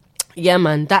yeah,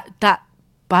 man, that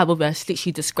Bible verse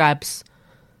literally describes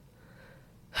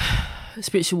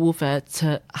spiritual warfare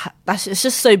it's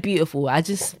just so beautiful.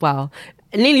 Wow.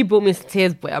 It nearly brought me to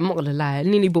tears, but I'm not going to lie. It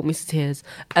nearly brought me to tears.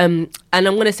 And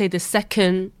I'm going to say the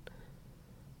second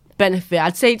benefit,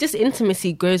 I'd say just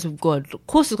intimacy grows with God. Of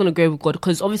course it's going to grow with God,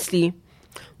 because obviously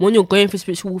when you're going for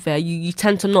spiritual warfare, you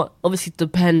tend to not obviously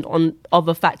depend on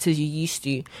other factors you used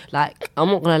to. Like, I'm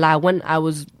not going to lie, when I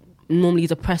was normally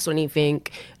depressed or anything,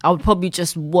 I would probably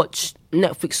just watch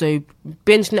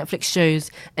binge Netflix shows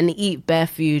and eat bare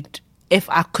food if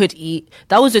I could eat.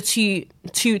 That was the two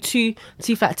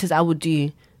factors I would do.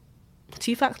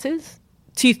 Two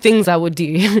things I would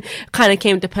do. Kind of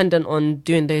came dependent on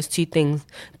doing those two things.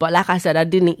 But like I said, I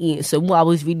didn't eat. So what I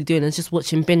was really doing is just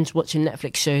watching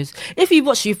Netflix shows. If you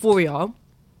watch Euphoria,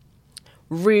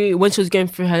 when she was going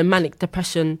through her manic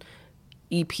depression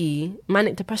EP,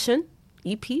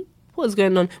 what was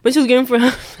going on? When she was going through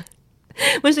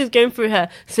her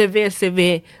severe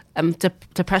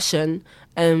depression,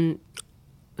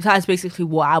 that's basically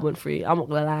what I went through. I'm not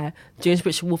gonna lie, during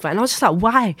spiritual warfare, and I was just like,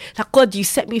 why? Like, God, you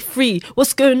set me free.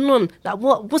 What's going on? Like,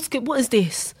 what is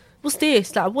this? What's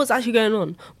this? Like, what's actually going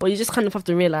on? But you just kind of have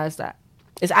to realize that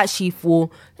it's actually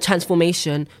for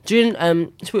transformation. During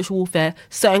spiritual warfare,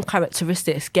 certain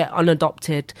characteristics get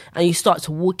unadopted, and you start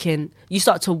to walk.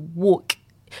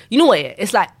 You know what?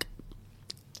 It's like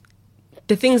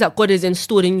the things that God has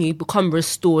installed in you become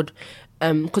restored.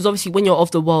 Because obviously, when you're of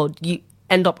the world, you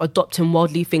end up adopting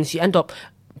worldly things. You end up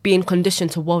being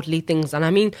conditioned to worldly things. And I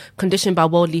mean, conditioned by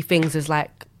worldly things is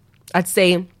like, I'd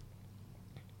say,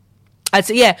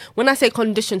 yeah, when I say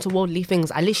conditioned to worldly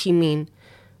things, I literally mean,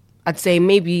 I'd say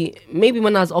maybe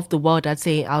when I was of the world, I'd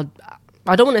say, I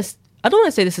don't want to, I don't want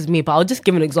to say this is me, but I'll just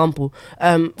give an example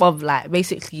of like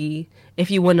basically if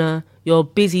you're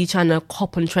busy trying to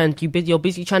hop on trend, you're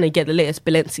busy trying to get the latest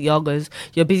Balenciagas,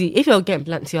 if you're getting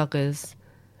Balenciagas,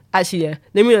 actually, yeah,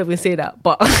 let me not even say that,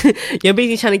 but you're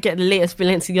basically trying to get the latest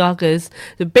Balenciagas.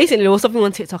 So basically, there was something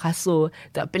on TikTok I saw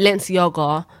that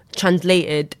Balenciaga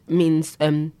translated means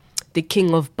the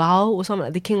king of Baal or something,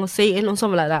 like the king of Satan or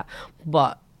something like that.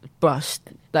 But brush,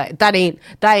 like that ain't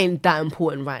that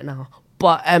important right now.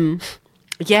 But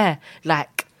yeah,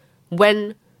 like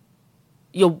when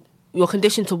you're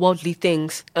conditioned to worldly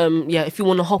things. If you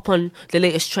want to hop on the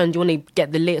latest trend, you want to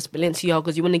get the latest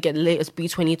Balenciagas, you want to get the latest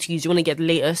B22s, you want to get the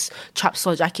latest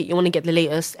Trapsaw jacket, you want to get the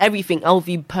latest everything,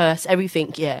 LV purse,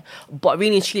 everything, yeah. But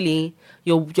really and truly,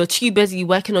 you're too busy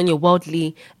working on your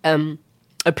worldly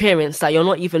appearance that you're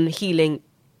not even healing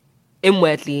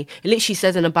inwardly. It literally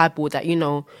says in the Bible that,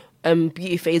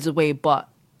 beauty fades away, but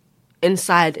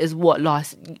inside is what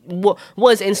lasts.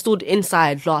 What is installed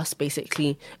inside lasts,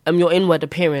 basically. Your inward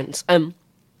appearance.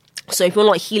 So if you're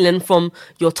not healing from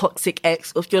your toxic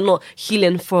ex, or if you're not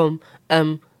healing from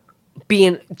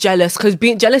being jealous, because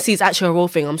jealousy is actually a real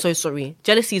thing. I'm so sorry.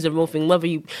 Jealousy is a real thing.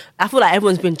 I feel like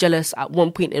everyone's been jealous at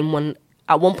one point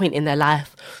in their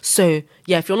life. So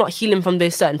yeah, if you're not healing from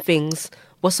those certain things,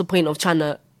 what's the point of trying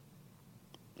to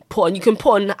put on? You can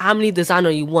put on how many designer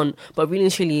you want, but really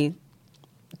and truly,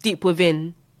 deep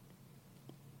within,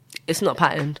 it's not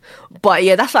patterned. But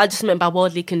yeah, that's what I just meant by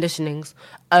worldly conditionings.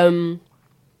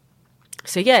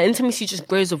 So yeah, intimacy just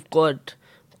grows with God.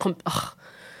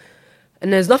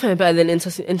 And there's nothing better than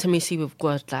intimacy with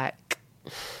God. Like,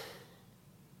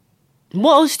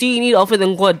 what else do you need other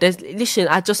than God? Listen,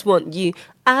 I just want you.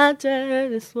 I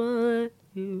just want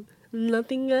you.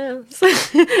 Nothing else.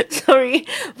 Sorry.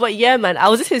 But yeah, man, I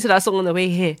was listening to that song on the way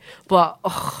here. But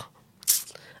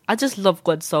I just love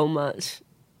God so much.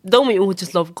 Don't we all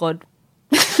just love God?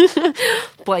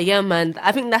 But yeah, man,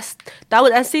 I think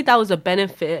I'd say that was a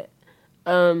benefit.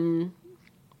 And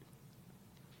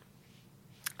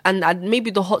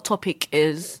maybe the hot topic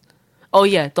is,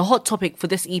 the hot topic for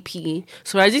this EP.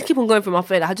 So I just keep on going through my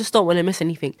phone. I just don't want to miss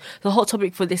anything. The hot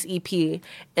topic for this EP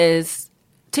is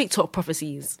TikTok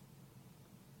prophecies.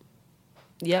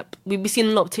 Yep, we've been seeing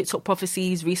a lot of TikTok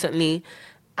prophecies recently,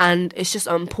 and it's just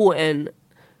important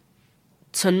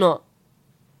to not,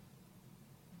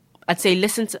 I'd say,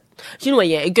 listen to,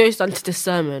 it goes down to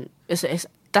discernment.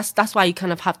 That's why you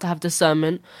kind of have to have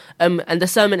discernment, and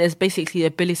discernment is basically the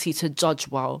ability to judge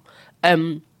well.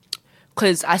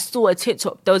 Because I saw a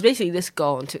TikTok, there was basically this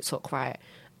girl on TikTok, right,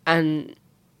 and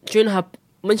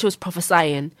when she was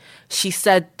prophesying, she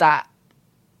said that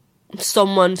she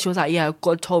was like, yeah,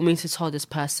 God told me to tell this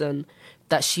person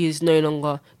that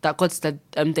that God said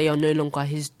they are no longer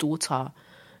his daughter.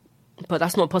 But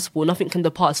that's not possible. Nothing can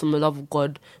depart us from the love of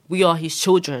God. We are his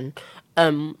children.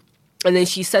 And then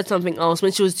she said something else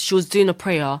when she was doing a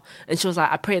prayer, and she was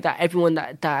like, I pray that everyone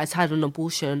that has had an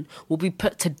abortion will be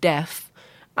put to death.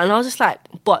 And I was just like,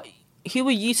 but who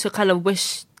are you to kind of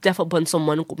wish death upon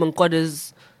someone when God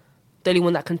is the only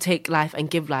one that can take life and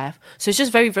give life? So it's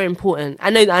just very, very important. I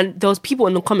know, and there was people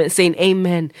in the comments saying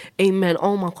amen, amen,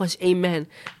 oh my gosh, amen.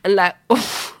 And like,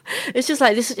 it's just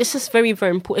like this. It's just very,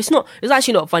 very important. It's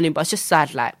actually not funny, but it's just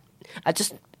sad. Like,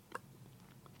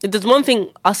 there's one thing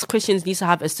us Christians need to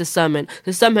have is discernment.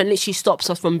 Discernment literally stops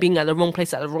us from being at the wrong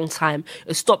place at the wrong time.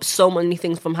 It stops so many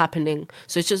things from happening.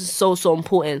 So it's just so, so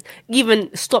important. I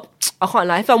can't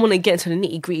lie, if I want to get into the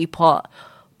nitty gritty part,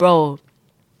 bro,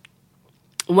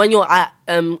 when you're at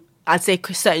I'd say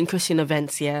certain Christian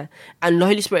events, yeah, and the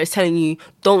Holy Spirit is telling you,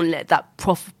 don't let that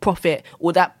prophet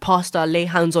or that pastor lay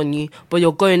hands on you, but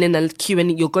you're going in the queue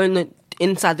and you're going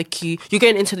inside the queue, you're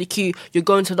going into the queue, you're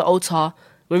going to the altar,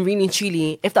 when really and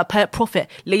truly, if that prophet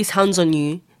lays hands on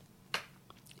you,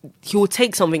 he will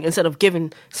take something instead of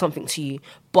giving something to you.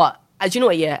 But do you know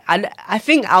what, yeah, I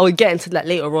think I will get into that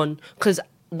later on, because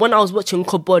when I was watching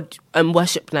Kabod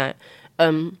worship night,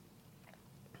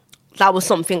 that was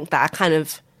something that I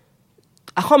can't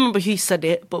remember who said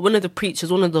it, but one of the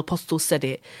apostles said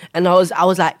it. And I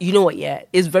was like, you know what, yeah,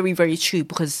 it's very, very true,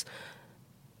 because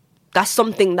that's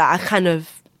something that I kind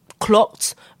of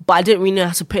clocked, but I didn't really know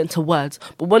how to put it into words.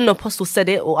 But when the apostle said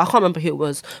it, or I can't remember who it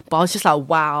was, but I was just like,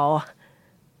 wow.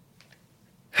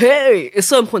 Hey, it's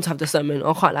so important to have discernment.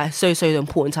 I can't lie, so, so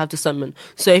important to have discernment.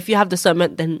 So if you have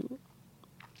discernment, then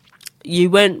you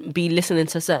won't be listening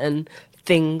to certain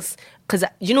things. Because,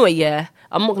 you know what, yeah,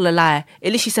 I'm not going to lie,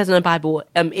 it literally says in the Bible,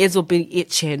 ears will be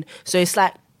itching. So it's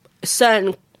like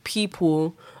certain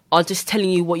people are just telling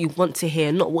you what you want to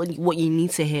hear, not what you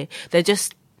need to hear. They're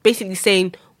just basically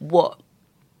saying what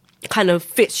kind of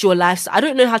fits your lifestyle. I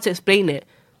don't know how to explain it.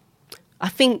 I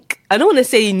think, I don't want to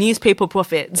say newspaper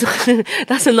prophets.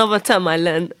 That's another term I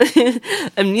learned.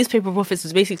 Newspaper prophets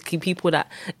is basically people that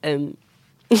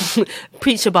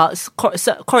preach about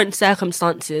current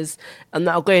circumstances and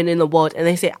that are going in the world, and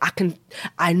they say,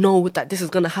 I know that this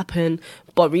is going to happen,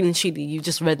 but really and truly, you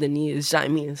just read the news. You know what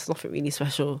I mean? It's nothing really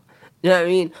special. You know what I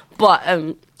mean? But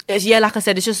it's, yeah, like I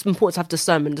said, it's just important to have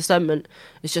discernment. Discernment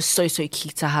is just so key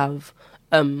to have.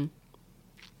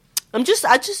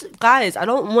 Guys, I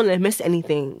don't want to miss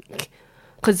anything.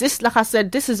 Because this, like I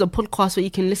said, this is a podcast where you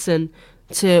can listen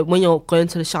to when you're going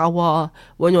to the shower,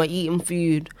 when you're eating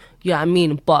food, you know what I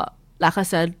mean? But, like I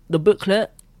said, the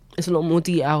booklet is a lot more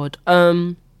detailed.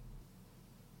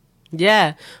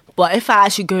 Yeah. But if I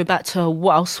actually go back to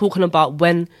what I was talking about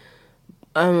when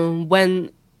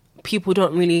people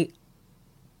don't really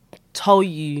tell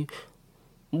you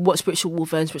what spiritual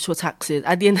warfare and spiritual attacks is,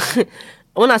 at the end...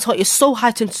 When I tell you, it's so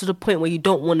heightened to the point where you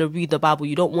don't want to read the Bible,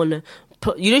 you just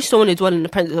don't want to dwell in the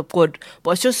presence of God.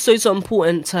 But it's just so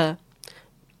important to,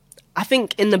 I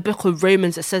think in the book of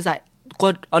Romans, it says that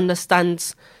God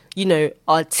understands,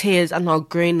 our tears and our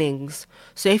groanings.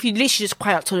 So if you literally just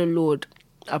cry out to the Lord,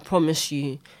 I promise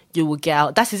you, you will get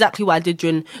out. That's exactly what I did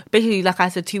basically, like I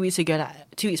said 2 weeks ago,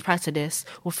 2 weeks prior to this,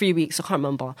 or 3 weeks, I can't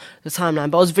remember the timeline,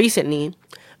 but it was recently,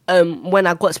 when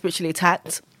I got spiritually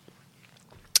attacked.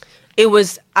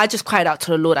 I just cried out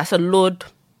to the Lord. I said, Lord,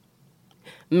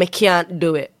 me can't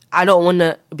do it. I don't want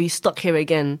to be stuck here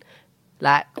again.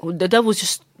 Like, the devil's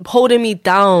just holding me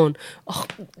down. Oh,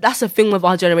 that's the thing with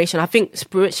our generation. I think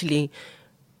spiritually,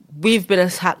 we've been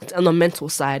attacked on the mental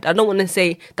side. I don't want to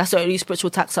say that's the only spiritual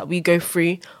attacks that we go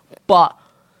through, but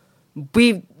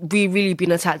we really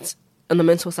been attacked on the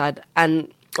mental side.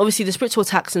 And obviously the spiritual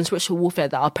attacks and spiritual warfare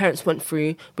that our parents went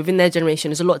through within their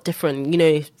generation is a lot different.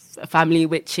 Family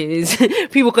witches,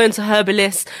 people going to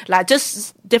herbalists, like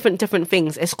just different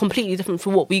things. It's completely different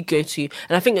from what we go to.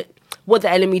 And I think what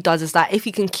the enemy does is that if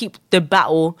you can keep the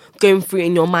battle going through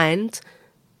in your mind,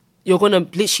 you're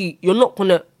not going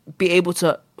to be able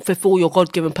to fulfill your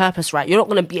God-given purpose, right? You're not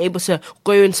going to be able to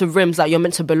go into rooms that you're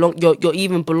meant to belong, you're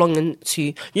even belonging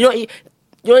to. You're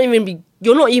not even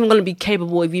going to be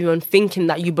capable of even thinking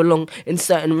that you belong in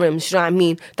certain rooms. You know what I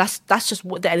mean? That's just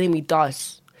what the enemy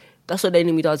does. That's what the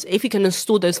enemy does. If he can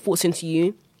install those thoughts into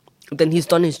you, then he's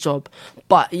done his job.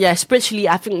 But yeah, spiritually,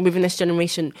 I think within this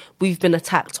generation, we've been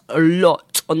attacked a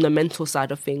lot on the mental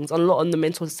side of things.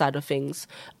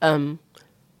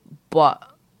 But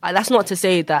that's not to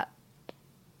say that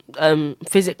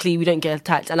physically we don't get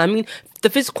attacked. And I mean, the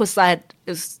physical side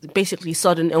is basically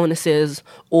sudden illnesses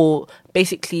or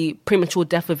basically premature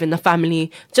death within the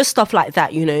family, just stuff like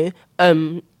that,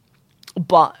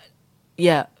 But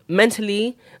yeah,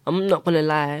 mentally, I'm not gonna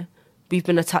lie, we've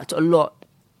been attacked a lot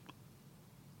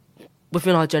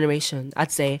within our generation,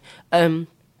 I'd say.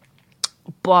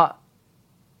 But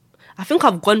I think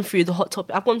I've gone through the hot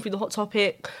topic. I've gone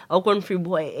through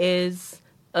what it is.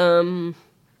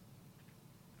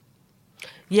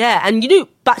 Yeah, and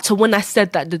back to when I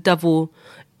said that the devil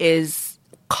is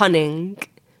cunning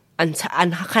and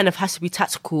kind of has to be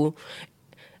tactical,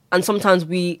 and sometimes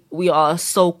we are the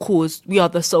sole cause,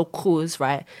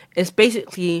 right? It's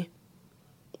basically,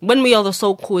 when we are the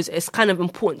sole cause, it's kind of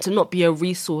important to not be a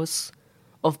resource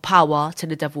of power to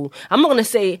the devil. I'm not going to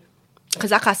say,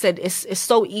 because like I said, it's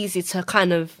so easy to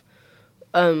kind of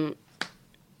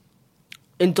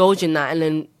indulge in that and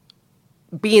then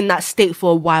be in that state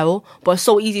for a while, but it's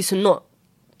so easy to not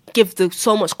give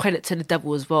so much credit to the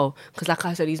devil as well, because like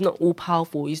I said, he's not all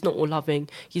powerful, he's not all loving,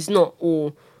 he's not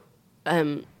all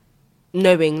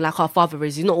knowing like our Father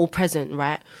is, he's not all present,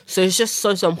 right? So it's just so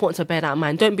important to bear that in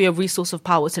mind. Don't be a resource of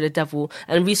power to the devil.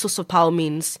 And resource of power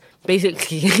means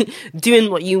basically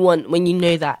doing what you want when you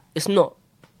know that it's not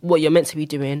what you're meant to be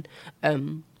doing,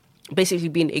 basically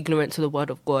being ignorant to the word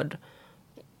of God.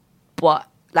 But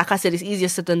like I said, it's easier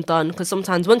said than done, because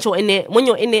sometimes when you're in it,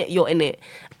 you're in it.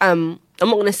 I'm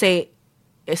not going to say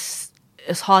it's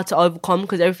hard to overcome,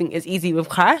 because everything is easy with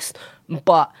Christ,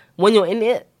 but when you're in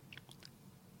it,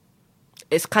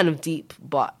 it's kind of deep.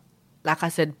 But like I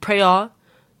said, prayer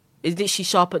is literally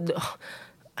sharp and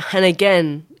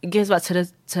again, it goes back to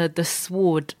the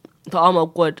sword, the armor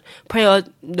of God. Prayer,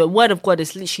 the word of God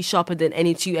is literally sharper than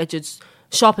any two-edged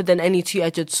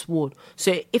sword.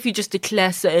 So if you just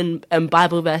declare certain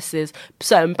Bible verses,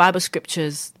 certain Bible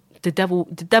scriptures, the devil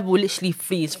literally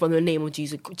flees from the name of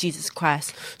Jesus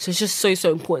Christ. So it's just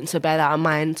so important to bear that in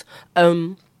mind.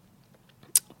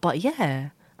 But yeah,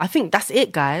 I think that's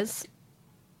it, guys.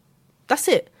 That's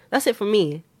it for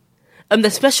me. The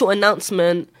special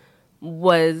announcement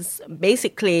was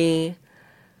basically,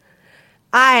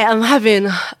 I am having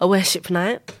a worship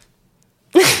night.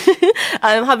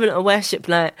 I'm having a worship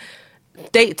night.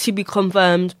 Date to be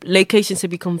confirmed, location to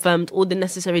be confirmed, all the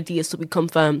necessary details to be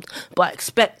confirmed. But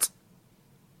expect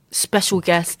special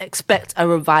guests, expect a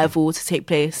revival to take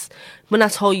place. When I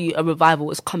tell you a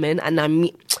revival is coming, and I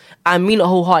mean it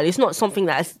wholeheartedly, it's not something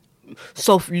that is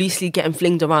so loosely getting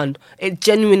flinged around. It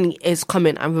genuinely is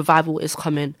coming, and revival is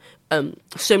coming.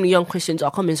 So many young Christians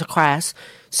are coming to Christ.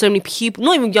 So many people,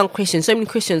 not even young Christians, so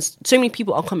many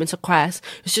people are coming to Christ.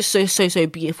 It's just so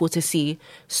beautiful to see.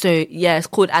 So yeah, it's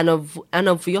called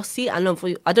Anaviosi.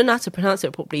 I don't know how to pronounce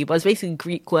it properly, but it's basically a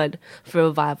Greek word for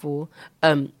revival.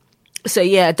 So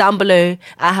yeah, down below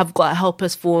I have got a help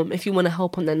us form. If you want to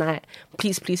help on the night,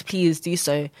 please do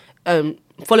so.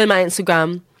 Follow my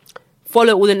Instagram.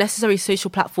 Follow all the necessary social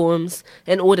platforms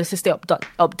in order to stay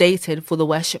updated for the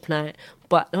worship night.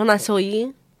 But when I tell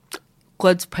you,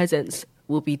 God's presence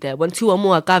will be there. When 2 or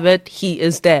more are gathered, He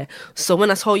is there. So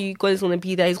when I tell you God is going to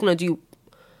be there, He's going to do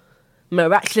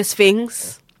miraculous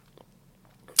things.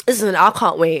 Listen, I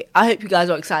can't wait. I hope you guys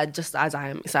are excited just as I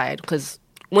am excited. Because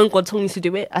when God told me to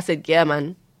do it, I said, yeah,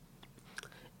 man,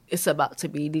 it's about to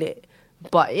be lit.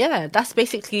 But yeah, that's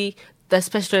basically the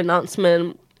special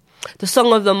announcement. The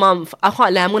song of the month, I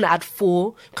can't lie, I'm going to add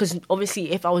 4, because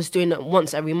obviously if I was doing it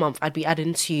once every month, I'd be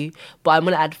adding 2, but I'm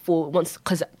going to add 4 once,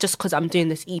 because I'm doing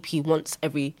this EP once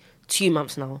every 2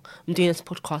 months now. I'm doing this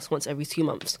podcast once every 2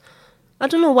 months. I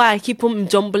don't know why I keep on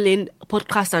jumbling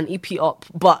podcast and EP up,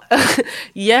 but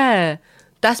yeah,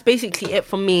 that's basically it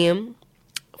for me.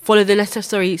 Follow the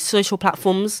necessary social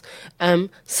platforms,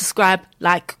 subscribe,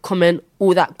 like, comment,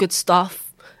 all that good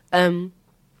stuff. I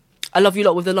love you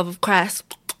lot with the love of Christ.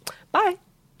 Bye.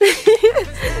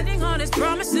 Standing on His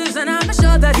promises, and I'm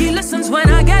sure that He listens when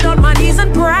I get on my knees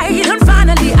and pray. And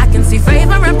finally I can see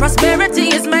favor and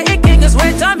prosperity is making its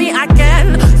way to me. I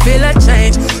can feel a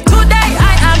change. Today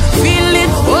I